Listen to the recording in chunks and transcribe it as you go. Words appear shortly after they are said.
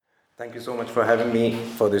Thank you so much for having me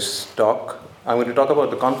for this talk. I'm going to talk about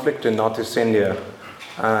the conflict in Northeast India,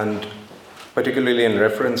 and particularly in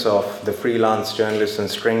reference of the freelance journalists and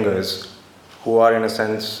stringers who are, in a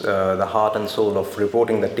sense, the heart and soul of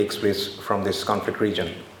reporting that takes place from this conflict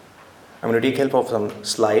region. I'm going to take help of some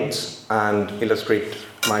slides and illustrate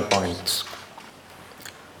my points.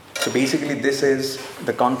 So basically, this is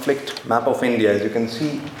the conflict map of India. As you can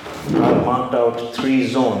see, I've marked out 3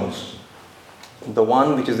 zones. The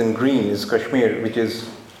one which is in green is Kashmir, which is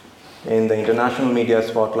in the international media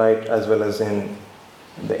spotlight as well as in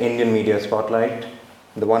the Indian media spotlight.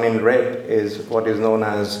 The one in red is what is known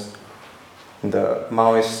as the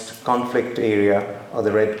Maoist conflict area or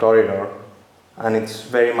the Red Corridor, and it's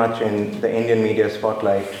very much in the Indian media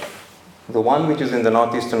spotlight. The one which is in the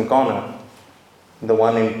northeastern corner, the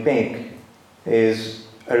one in pink, is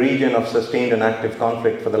a region of sustained and active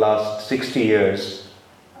conflict for the last 60 years.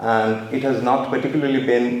 And it has not particularly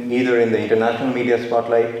been either in the international media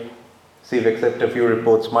spotlight. See, except a few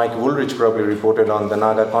reports, Mike Woolrich probably reported on the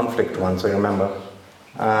Naga conflict once, I remember.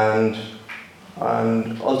 And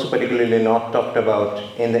also particularly not talked about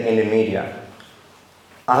in the Indian media.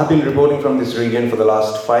 I have been reporting from this region for the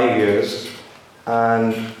last 5 years,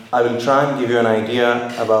 and I will try and give you an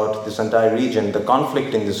idea about this entire region, the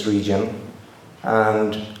conflict in this region,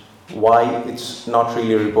 and why it's not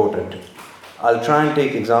really reported. I'll try and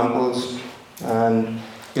take examples and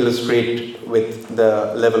illustrate with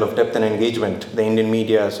the level of depth and engagement the Indian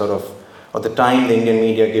media or the time the Indian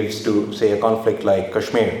media gives to, say, a conflict like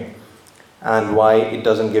Kashmir, and why it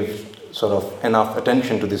doesn't give enough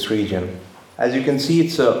attention to this region. As you can see,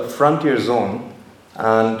 it's a frontier zone,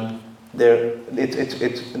 and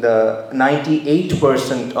it's the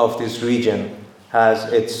 98% of this region has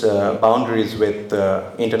its boundaries with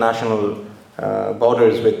international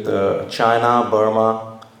borders with China,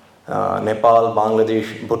 Burma, Nepal,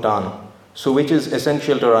 Bangladesh, Bhutan. So which is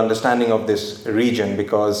essential to our understanding of this region,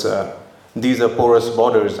 because these are porous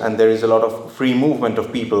borders and there is a lot of free movement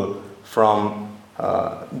of people from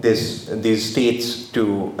these states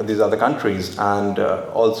to these other countries, and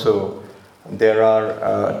also there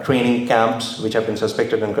are training camps which have been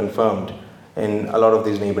suspected and confirmed in a lot of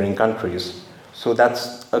these neighboring countries. So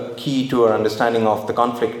that's a key to our understanding of the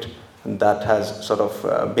conflict that has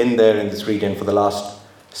been there in this region for the last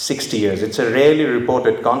 60 years. It's a rarely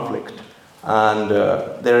reported conflict, and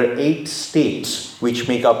there are 8 states which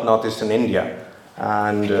make up northeastern India,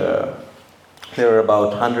 and there are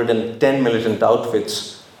about 110 militant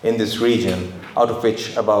outfits in this region, out of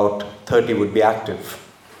which about 30 would be active.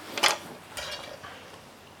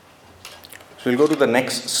 So we'll go to the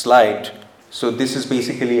next slide. So this is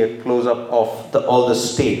basically a close-up of all the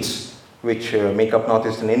states which make up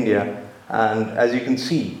northeastern India. And as you can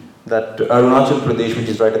see, that Arunachal Pradesh, which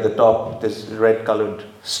is right at the top, this red-colored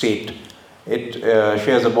state, it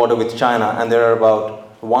shares a border with China, and there are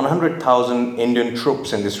about 100,000 Indian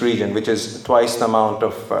troops in this region, which is twice the amount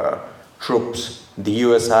of troops the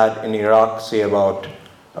US had in Iraq, say about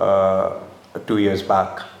 2 years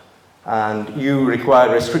back. And you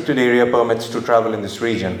require restricted area permits to travel in this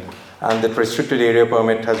region. And that restricted area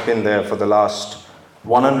permit has been there for the last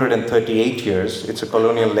 138 years. It's a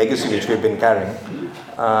colonial legacy which we've been carrying,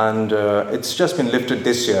 and it's just been lifted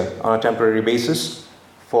this year on a temporary basis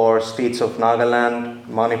for states of Nagaland,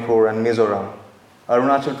 Manipur and Mizoram.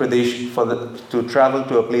 Arunachal Pradesh, to travel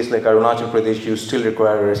to a place like Arunachal Pradesh, you still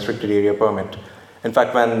require a restricted area permit. In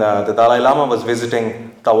fact, when the Dalai Lama was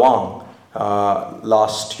visiting Tawang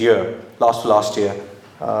last year,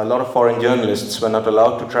 a lot of foreign journalists were not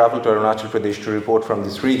allowed to travel to Arunachal Pradesh to report from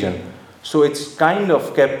this region. So it's kind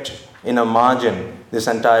of kept in a margin, this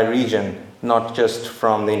entire region, not just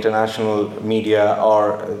from the international media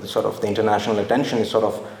or the international attention is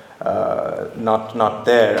not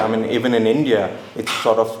there. I mean, even in India, it's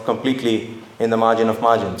completely in the margin of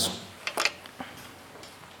margins.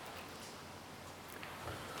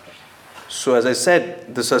 So as I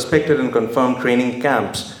said, the suspected and confirmed training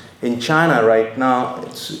camps in China right now,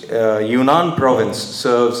 Yunnan province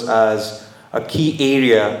serves as a key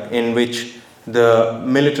area in which the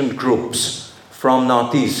militant groups from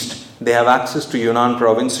northeast, they have access to Yunnan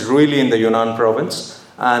province, really in the Yunnan province,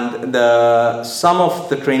 and some of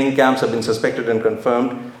the training camps have been suspected and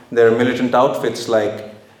confirmed. There are militant outfits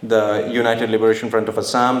like the United Liberation Front of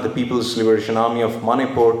Assam, the People's Liberation Army of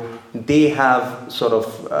Manipur. They have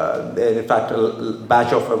in fact a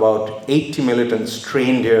batch of about 80 militants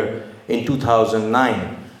trained here in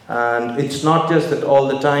 2009. And it's not just that all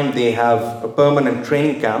the time they have a permanent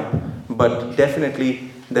training camp, but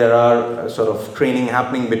definitely there are training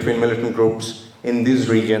happening between militant groups in these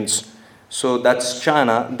regions. So that's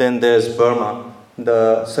China. Then there's Burma.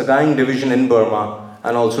 the Sagaing division in Burma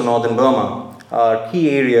and also northern Burma are key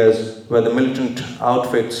areas where the militant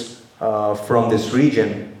outfits from this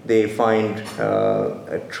region, they find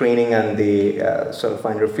training and they sort of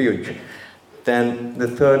find refuge. Then the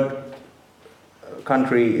third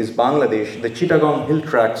country is Bangladesh. The Chittagong hill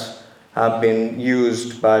tracks have been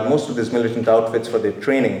used by most of these militant outfits for their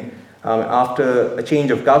training. After a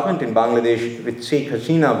change of government in Bangladesh with Sheikh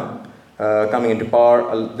Hasina coming into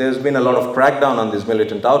power, there's been a lot of crackdown on these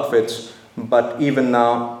militant outfits, but even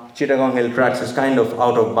now Chittagong hill tracks is kind of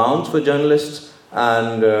out of bounds for journalists,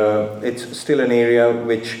 and it's still an area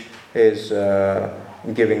which is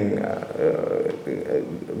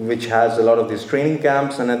which has a lot of these training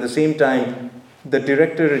camps, and at the same time the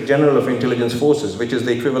Director General of Intelligence Forces, which is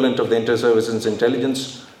the equivalent of the Inter-Services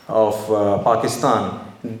Intelligence of Pakistan,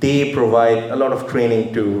 they provide a lot of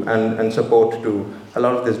training to and support to a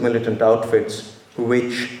lot of these militant outfits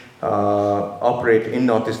which operate in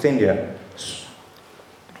Northeast India.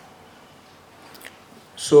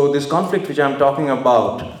 So this conflict which I'm talking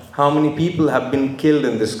about, how many people have been killed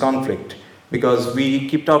in this conflict? Because we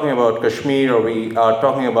keep talking about Kashmir, or we are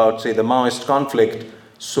talking about, say, the Maoist conflict.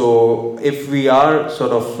 So if we are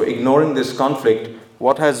sort of ignoring this conflict,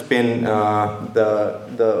 what has been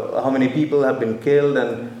how many people have been killed,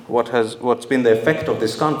 and what's been the effect of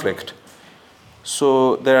this conflict?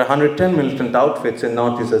 So there are 110 militant outfits in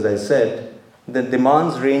Northeast, as I said. The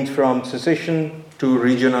demands range from secession to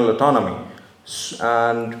regional autonomy,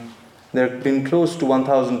 and there have been close to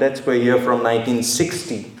 1,000 deaths per year from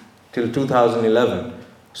 1960 till 2011.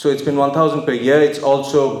 So it's been 1,000 per year. It's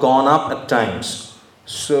also gone up at times.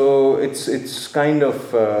 So it's kind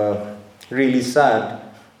of really sad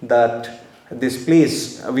that this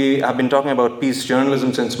place, we have been talking about peace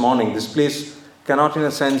journalism since morning, this place cannot in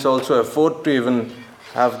a sense also afford to even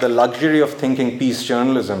have the luxury of thinking peace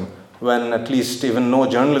journalism when at least even no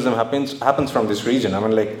journalism happens from this region. I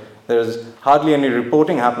mean, like, there's hardly any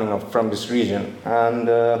reporting happening from this region, and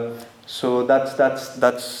so that's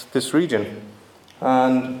this region.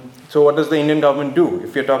 And so what does the Indian government do?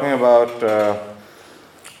 If you're talking about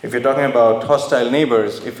hostile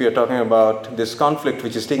neighbors, if you're talking about this conflict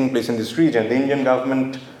which is taking place in this region, the Indian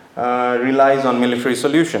government relies on military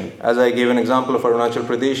solution. As I gave an example of Arunachal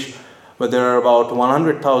Pradesh, where there are about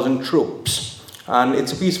 100,000 troops, and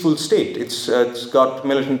it's a peaceful state. It's got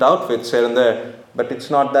militant outfits here and there, but it's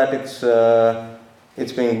not that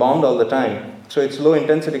it's being bombed all the time. So it's low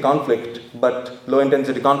intensity conflict, but low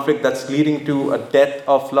intensity conflict that's leading to a death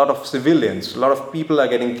of a lot of civilians. A lot of people are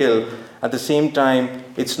getting killed. At the same time,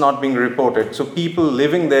 it's not being reported. So people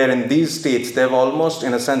living there in these states, they've almost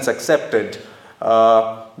in a sense accepted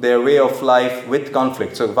their way of life with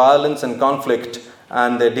conflict. So violence and conflict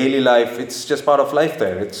and their daily life, it's just part of life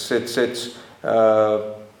there. It's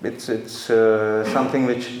something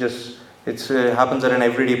which just happens at an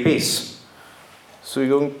everyday pace. So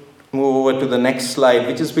you're going to move over to the next slide,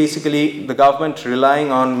 which is basically the government relying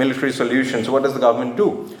on military solutions. What does the government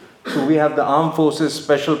do? So we have the Armed Forces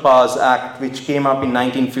Special Powers Act, which came up in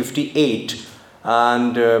 1958,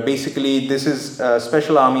 and basically this is a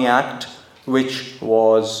Special Army Act which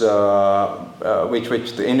was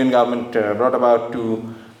which the Indian government brought about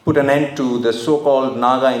to put an end to the so-called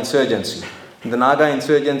Naga insurgency. The Naga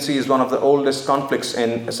insurgency is one of the oldest conflicts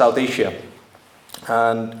in South Asia,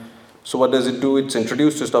 and so what does it do? It's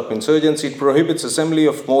introduced to stop insurgency. It prohibits assembly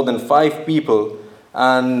of more than 5 people,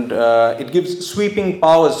 and it gives sweeping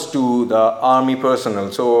powers to the army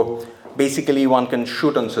personnel. So basically one can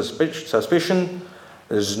shoot on suspicion.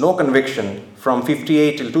 There's no conviction. From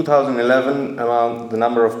 58 till 2011, the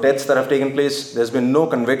number of deaths that have taken place, there's been no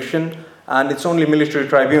conviction, and it's only military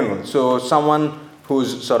tribunal. So someone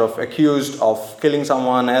who's sort of accused of killing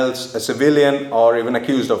someone else, a civilian, or even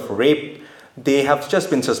accused of rape, they have just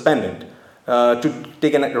been suspended. To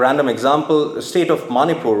take a random example, the state of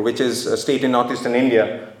Manipur, which is a state in northeastern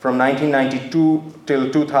India, from 1992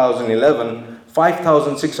 till 2011,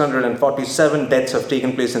 5,647 deaths have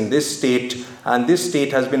taken place in this state, and this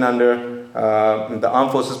state has been under the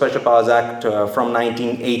Armed Forces Special Powers Act from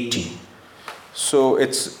 1980. So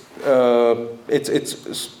it's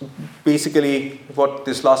basically what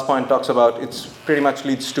this last point talks about. It's pretty much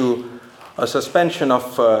leads to a suspension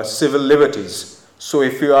of civil liberties. So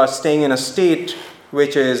if you are staying in a state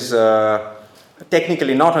which is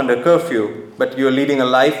technically not under curfew, but you're leading a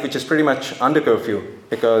life which is pretty much under curfew,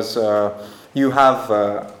 because you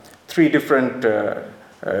have 3 different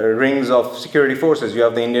rings of security forces. You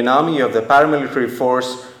have the Indian Army, you have the paramilitary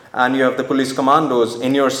force, and you have the police commandos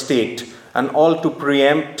in your state, and all to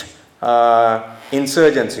preempt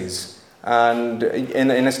insurgencies. And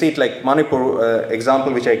in a state like Manipur,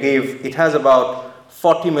 example which I gave, it has about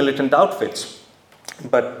 40 militant outfits,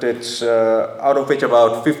 but it's out of which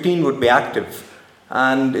about 15 would be active.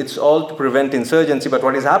 And it's all to prevent insurgency. But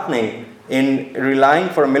what is happening in relying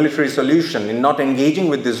for a military solution, in not engaging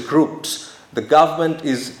with these groups, the government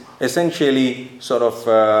is essentially sort of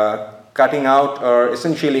cutting out or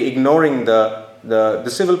essentially ignoring the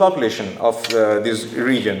civil population of these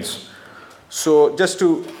regions. So just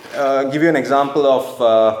to give you an example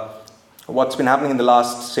of what's been happening in the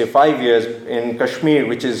last, say, 5 years in Kashmir,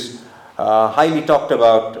 which is highly talked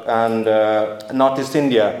about, and Northeast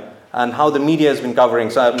India, and how the media has been covering.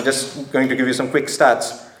 So I'm just going to give you some quick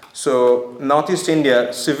stats. So Northeast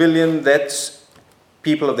India, civilian deaths,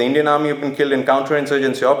 people of the Indian Army have been killed in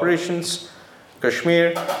counterinsurgency operations.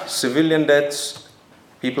 Kashmir, civilian deaths,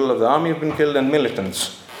 people of the army have been killed, and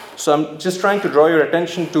militants. So I'm just trying to draw your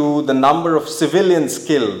attention to the number of civilians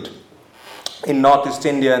killed in Northeast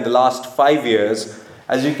India in the last 5 years.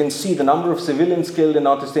 As you can see, the number of civilians killed in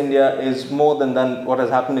Northeast India is more than what has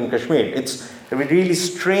happened in Kashmir. It's really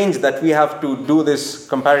strange that we have to do this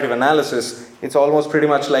comparative analysis. It's almost pretty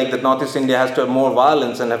much like that Northeast India has to have more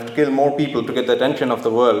violence and have to kill more people to get the attention of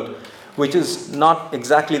the world, which is not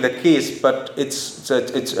exactly the case, but it's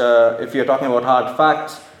if you're talking about hard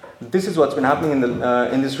facts, this is what's been happening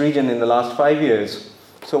in this region in the last 5 years.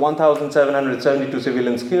 So 1,772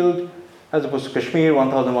 civilians killed, as opposed to Kashmir,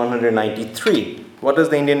 1,193. What does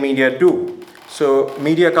the Indian media do? So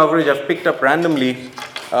media coverage I've picked up randomly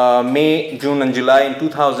May, June and July in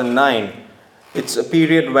 2009. It's a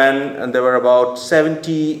period when there were about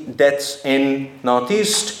 70 deaths in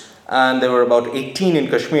Northeast and there were about 18 in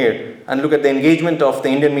Kashmir. And look at the engagement of the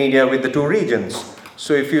Indian media with the two regions.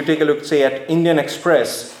 So if you take a look, say, at Indian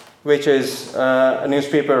Express, which is a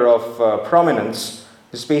newspaper of prominence,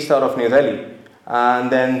 is based out of New Delhi, and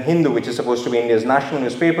then Hindu, which is supposed to be India's national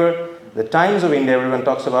newspaper, the Times of India, everyone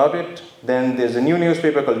talks about it. Then there's a new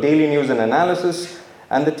newspaper called Daily News and Analysis,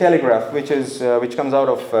 and the Telegraph, which comes out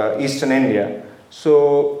of Eastern India.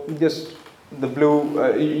 So just the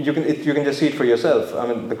blue, you can just see it for yourself. I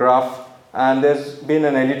mean, the graph. And there's been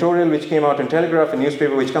an editorial which came out in Telegraph, a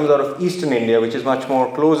newspaper which comes out of Eastern India, which is much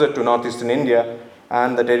more closer to Northeastern India.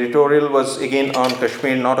 And that editorial was again on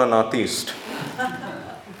Kashmir, not on Northeast.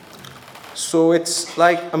 So it's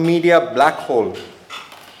like a media black hole.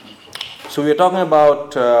 So we were talking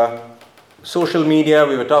about social media,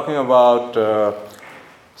 we were talking about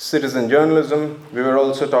citizen journalism, we were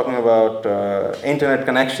also talking about internet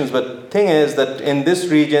connections, but the thing is that in this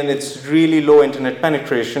region it's really low internet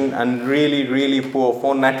penetration and really, really poor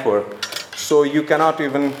phone network. So you cannot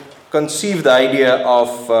even conceive the idea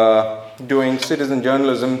of doing citizen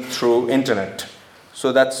journalism through internet.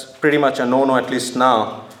 So that's pretty much a no-no, at least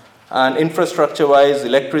now. And infrastructure-wise,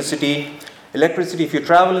 electricity, if you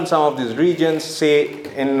travel in some of these regions, say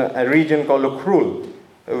in a region called Ukhrul,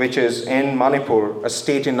 which is in Manipur, a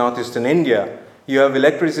state in northeastern India, you have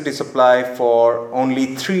electricity supply for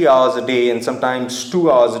only 3 hours a day and sometimes 2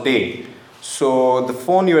 hours a day. So the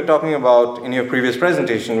phone you were talking about in your previous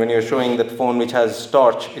presentation, when you were showing that phone which has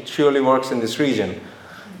torch, it surely works in this region.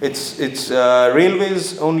 It's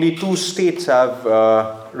railways, only 2 states have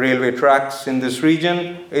railway tracks in this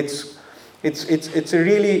region. It's a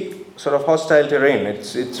really sort of hostile terrain.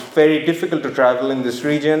 It's very difficult to travel in this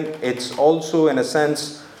region. It's also, in a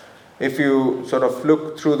sense, if you sort of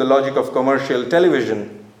look through the logic of commercial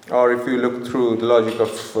television, or if you look through the logic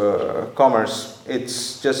of commerce,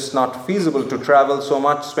 it's just not feasible to travel so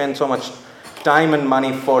much, spend so much time and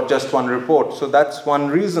money for just one report. So that's one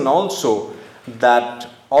reason also that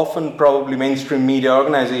often probably mainstream media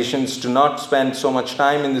organizations do not spend so much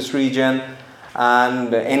time in this region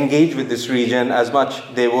and engage with this region as much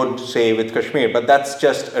they would, say, with Kashmir. But that's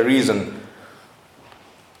just a reason.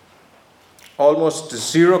 Almost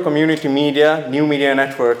zero community media, new media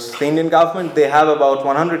networks. The Indian government, they have about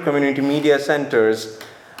 100 community media centers,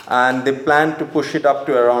 and they plan to push it up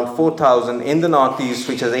to around 4,000 in the Northeast,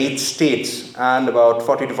 which has 8 states and about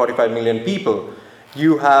 40 to 45 million people.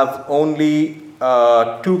 You have only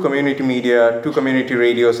 2 community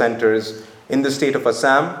radio centers in the state of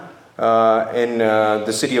Assam, in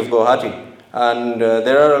the city of Guwahati. And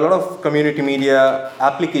there are a lot of community media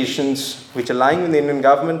applications which are lying with the Indian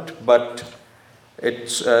government, but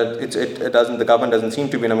the government doesn't seem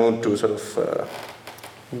to be in a mood to sort of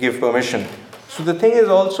give permission. So the thing is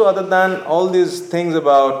also, other than all these things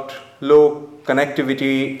about low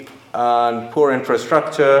connectivity and poor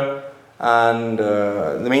infrastructure and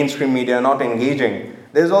the mainstream media not engaging,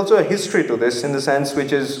 there's also a history to this, in the sense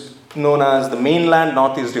which is known as the mainland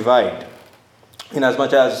Northeast divide. In as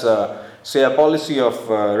much as, say, a policy of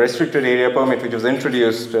restricted area permit, which was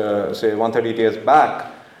introduced, say, 138 years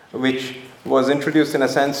back, which was introduced in a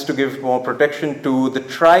sense to give more protection to the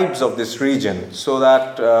tribes of this region, so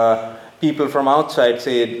that people from outside,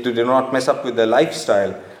 say, do not mess up with their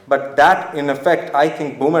lifestyle. But that, in effect, I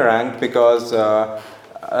think boomeranged, because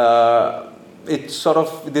it's sort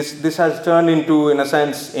of, this has turned into, in a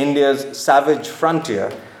sense, India's savage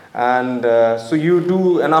frontier. And so you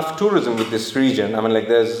do enough tourism with this region. I mean, like,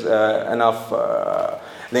 there's enough,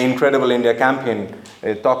 the Incredible India campaign,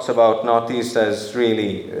 it talks about Northeast as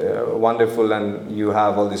really wonderful, and you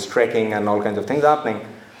have all this trekking and all kinds of things happening.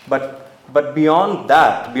 But beyond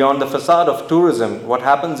that, beyond the facade of tourism, what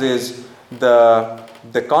happens is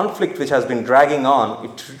the conflict which has been dragging on,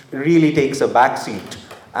 it really takes a backseat.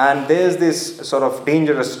 And there's this sort of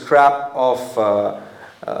dangerous trap of,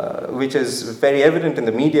 which is very evident in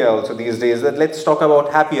the media also these days, that let's talk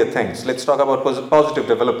about happier things, let's talk about positive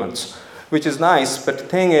developments, which is nice, but the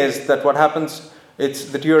thing is that what happens, it's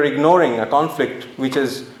that you're ignoring a conflict which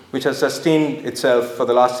has sustained itself for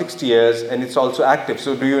the last 60 years, and it's also active.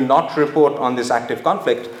 So do you not report on this active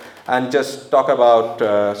conflict and just talk about,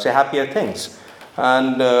 say, happier things?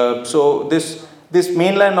 And so this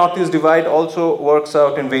mainland Northeast divide also works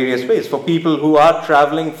out in various ways. For people who are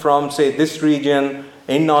traveling from, say, this region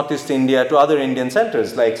in Northeast India to other Indian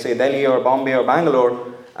centers, like, say, Delhi or Bombay or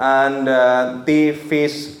Bangalore, and they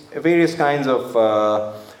face various kinds of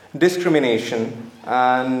discrimination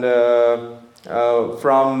and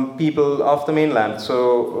from people of the mainland,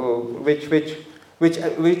 so which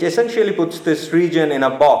essentially puts this region in a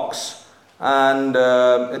box, and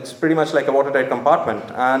it's pretty much like a watertight compartment.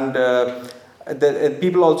 And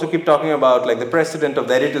people also keep talking about, like, the president of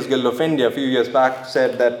the Editors Guild of India a few years back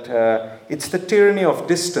said that it's the tyranny of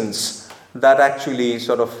distance that actually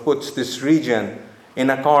sort of puts this region in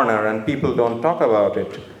a corner, and people don't talk about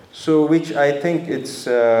it. So, which I think it's,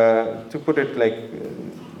 to put it like,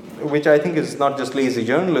 which I think is not just lazy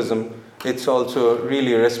journalism, it's also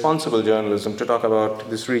really responsible journalism to talk about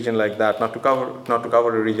this region like that, not to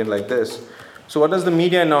cover a region like this. So what does the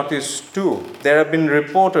media in Northeast do? There have been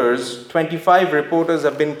reporters, 25 reporters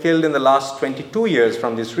have been killed in the last 22 years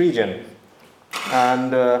from this region.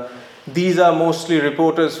 And these are mostly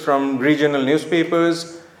reporters from regional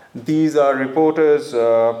newspapers. These are reporters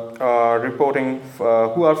reporting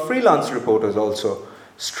who are freelance reporters also,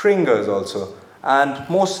 stringers also. And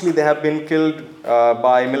mostly they have been killed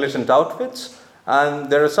by militant outfits. And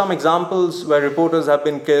there are some examples where reporters have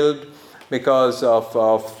been killed because of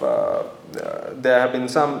there have been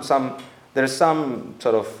some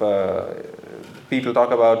sort of people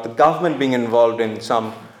talk about the government being involved in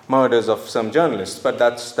some murders of some journalists,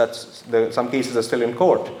 but some cases are still in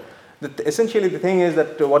court. Essentially, the thing is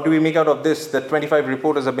that what do we make out of this? That 25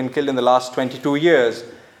 reporters have been killed in the last 22 years.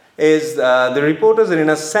 Is the reporters are in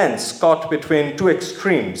a sense caught between two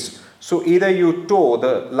extremes. So either you toe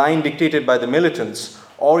the line dictated by the militants,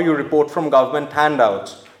 or you report from government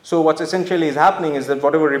handouts. So what's essentially is happening is that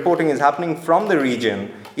whatever reporting is happening from the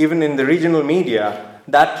region, even in the regional media,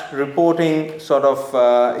 that reporting sort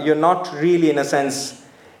of, you're not really, in a sense,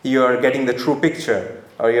 you're getting the true picture,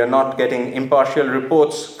 or you're not getting impartial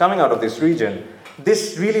reports coming out of this region.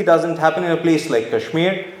 This really doesn't happen in a place like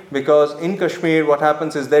Kashmir, because in Kashmir what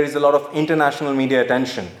happens is there is a lot of international media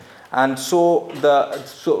attention. And so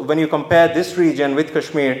when you compare this region with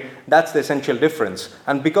Kashmir, that's the essential difference.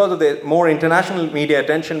 And because of the more international media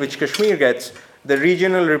attention which Kashmir gets, the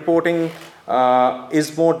regional reporting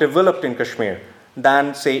is more developed in Kashmir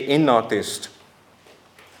than, say, in Northeast.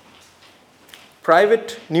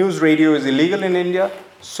 Private news radio is illegal in India.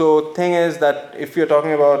 So thing is that if you're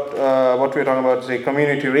talking about what we're talking about, say,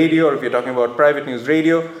 community radio, or if you're talking about private news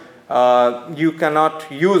radio, you cannot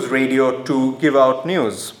use radio to give out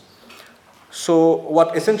news. So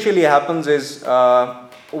what essentially happens is,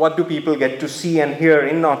 what do people get to see and hear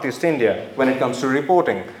in Northeast India when it comes to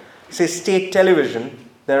reporting? Say, state television,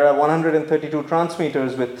 there are 132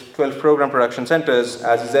 transmitters with 12 program production centers,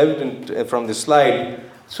 as is evident from this slide.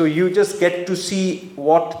 So you just get to see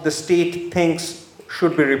what the state thinks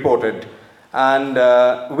should be reported. And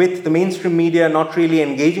with the mainstream media not really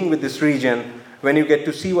engaging with this region, when you get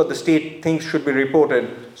to see what the state thinks should be reported,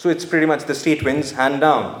 so it's pretty much the state wins hands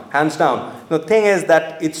down. The thing is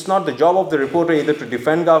that it's not the job of the reporter either to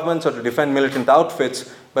defend governments or to defend militant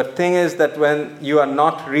outfits, but thing is that when you are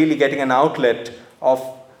not really getting an outlet of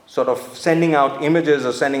sort of sending out images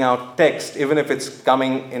or sending out text, even if it's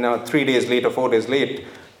coming 3 days late or 4 days late,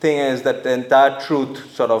 thing is that the entire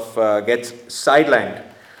truth sort of gets sidelined.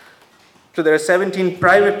 So there are 17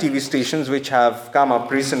 private TV stations which have come up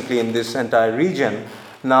recently in this entire region.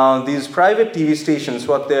 Now these private TV stations,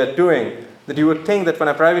 what they are doing, that you would think that when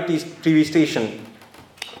a private TV station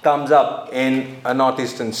comes up in a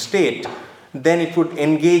northeastern state, then it would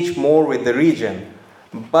engage more with the region.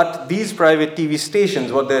 But these private TV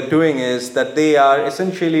stations, what they're doing is that they are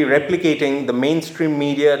essentially replicating the mainstream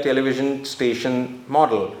media television station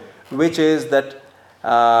model, which is that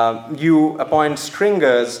you appoint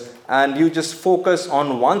stringers and you just focus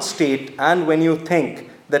on one state, and when you think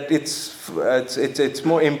that it's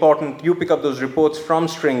more important, you pick up those reports from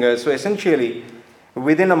stringers. So essentially,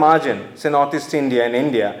 within a margin, say Northeast India and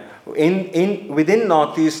India, within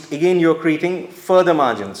Northeast, again, you're creating further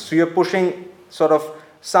margins. So you're pushing sort of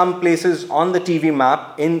some places on the TV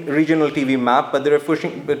map, in regional TV map, but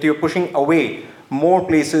you're pushing away more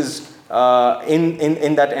places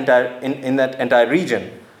in that entire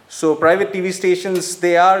region. So private TV stations,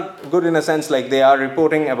 they are good in a sense, like they are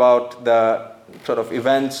reporting about the sort of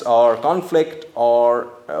events or conflict or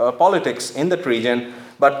politics in that region,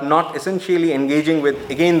 but not essentially engaging with,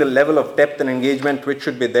 again, the level of depth and engagement which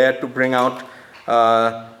should be there to bring out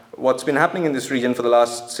what's been happening in this region for the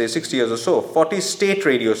last, say, 60 years or so. 40 state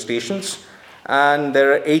radio stations, and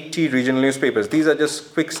there are 80 regional newspapers. These are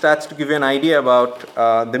just quick stats to give you an idea about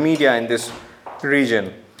the media in this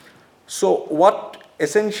region. So what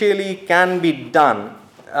essentially can be done,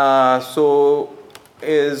 that's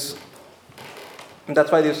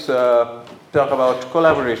why this talk about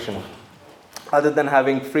collaboration, other than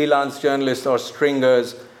having freelance journalists or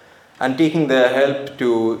stringers and taking their help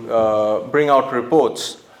to bring out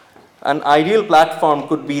reports. An ideal platform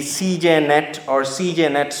could be CJNet or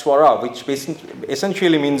CJNet Swara, which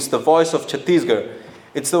essentially means the voice of Chhattisgarh.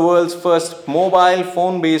 It's the world's first mobile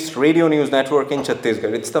phone-based radio news network in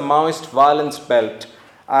Chhattisgarh. It's the Maoist violence belt.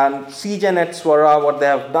 And CJNet Swara, what they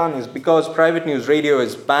have done is, because private news radio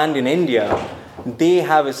is banned in India, they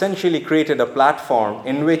have essentially created a platform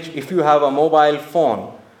in which if you have a mobile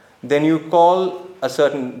phone, then you dial a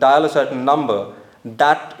certain number,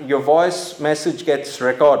 that your voice message gets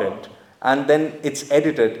recorded, and then it's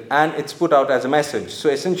edited and it's put out as a message. So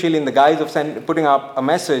essentially, in the guise of putting up a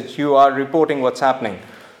message, you are reporting what's happening.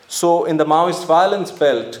 So in the Maoist violence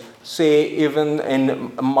belt, say even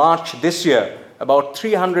in March this year, about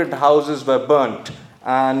 300 houses were burnt,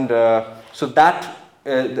 and so that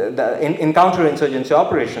in counterinsurgency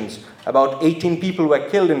operations, about 18 people were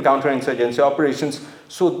killed in counterinsurgency operations.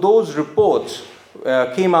 So those reports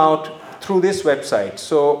came out through this website.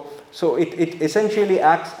 So it essentially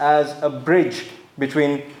acts as a bridge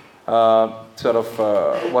between what's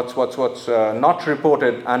not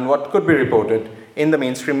reported and what could be reported in the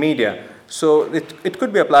mainstream media. So it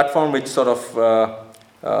could be a platform which sort of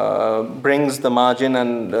brings the margin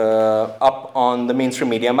and up on the mainstream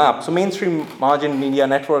media map. So mainstream margin media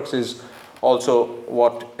networks is also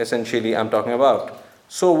what essentially I'm talking about.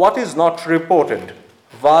 So what is not reported?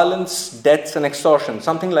 Violence, deaths, and extortion.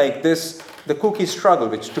 Something like this, the Kuki struggle,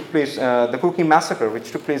 which took place, the Kuki massacre,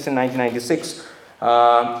 which took place in 1996,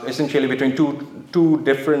 essentially between two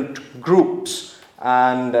different groups.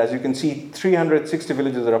 And as you can see, 360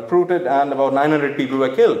 villages are uprooted and about 900 people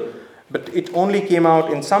were killed. But it only came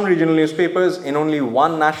out in some regional newspapers, in only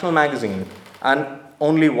one national magazine, and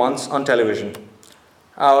only once on television.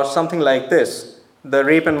 Or something like this, the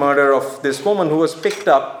rape and murder of this woman who was picked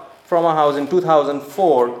up from a house in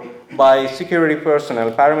 2004 by security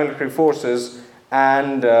personnel, paramilitary forces,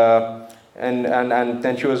 and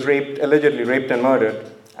then she was allegedly raped and murdered.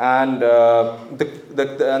 And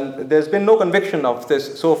there's been no conviction of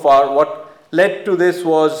this so far. What led to this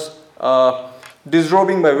was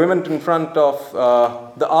disrobing by women in front of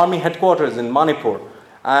the army headquarters in Manipur.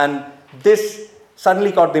 And this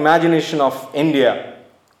suddenly caught the imagination of India.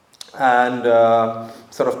 And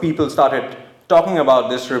sort of people started talking about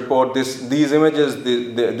this report, these images,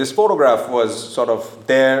 this photograph was sort of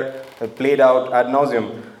there, played out ad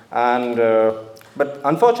nauseum. And but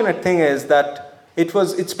unfortunate thing is that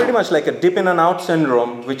it's pretty much like a dip in and out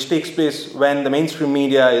syndrome, which takes place when the mainstream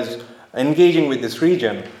media is engaging with this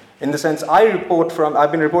region. In the sense, I've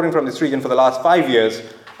been reporting from this region for the last 5 years,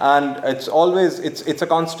 and it's a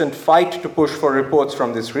constant fight to push for reports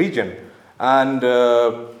from this region. And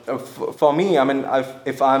for me, I mean,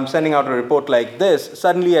 if I'm sending out a report like this,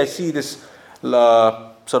 suddenly I see this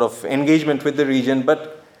sort of engagement with the region.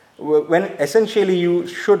 But when essentially you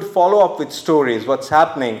should follow up with stories, what's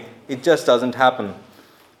happening, it just doesn't happen.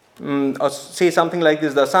 Or say something like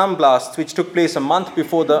this, the Assam blasts, which took place a month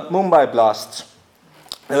before the Mumbai blasts.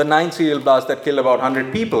 There were 9 serial blasts that killed about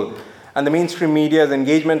 100 people. And the mainstream media's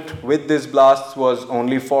engagement with these blasts was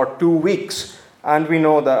only for 2 weeks. And we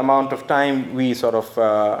know the amount of time we sort of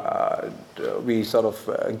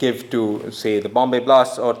give to, say, the Bombay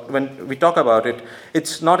blast, or when we talk about it,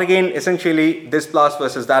 it's not again essentially this blast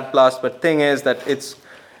versus that blast, but thing is that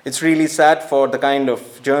It's really sad for the kind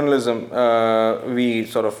of journalism we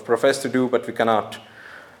sort of profess to do, but we cannot.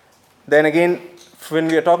 Then again, when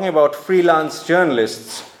we are talking about freelance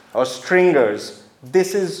journalists or stringers,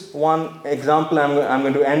 this is one example. I'm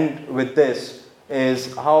going to end with this,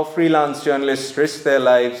 is how freelance journalists risk their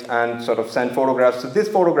lives and sort of send photographs. So this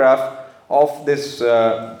photograph of this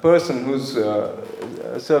person who's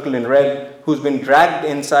circled in red, who's been dragged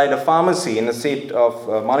inside a pharmacy in the state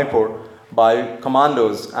of Manipur by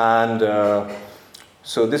commandos. And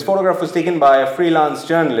so this photograph was taken by a freelance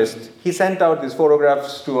journalist. He sent out these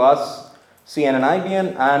photographs to us, CNN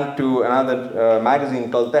IBN, and to another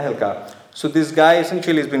magazine called Tehelka. So this guy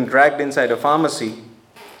essentially has been dragged inside a pharmacy,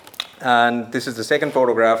 and this is the second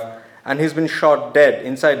photograph, and he's been shot dead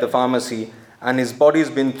inside the pharmacy, and his body's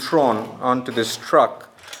been thrown onto this truck.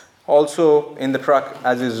 Also in the truck,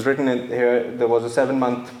 as is written in here, there was a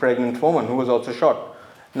 7-month pregnant woman who was also shot.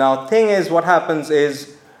 Now, thing is, what happens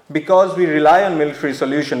is, because we rely on military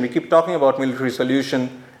solution, we keep talking about military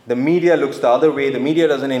solution, the media looks the other way, the media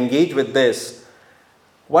doesn't engage with this.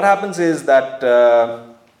 What happens is that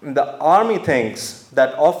the army thinks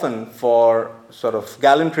that often for sort of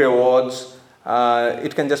gallantry awards,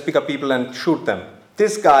 it can just pick up people and shoot them.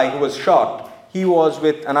 This guy who was shot, he was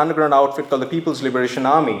with an underground outfit called the People's Liberation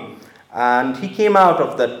Army. And he came out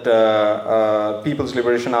of that People's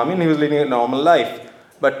Liberation Army and he was leading a normal life.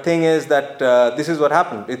 But thing is that this is what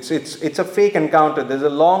happened. It's a fake encounter. There's a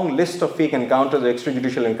long list of fake encounters,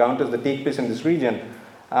 extrajudicial encounters that take place in this region.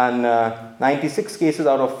 And 96 cases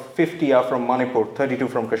out of 50 are from Manipur, 32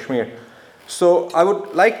 from Kashmir. So I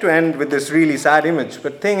would like to end with this really sad image.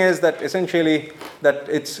 But thing is that essentially that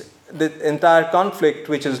it's the entire conflict,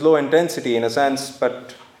 which is low intensity in a sense,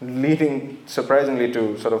 but leading surprisingly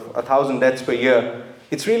to sort of 1,000 deaths per year.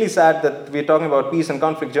 It's really sad that we're talking about peace and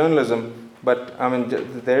conflict journalism, but I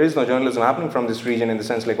mean, there is no journalism happening from this region in the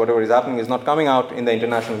sense like whatever is happening is not coming out in the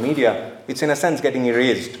international media. It's in a sense getting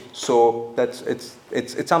erased. So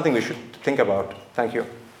it's something we should think about. Thank you.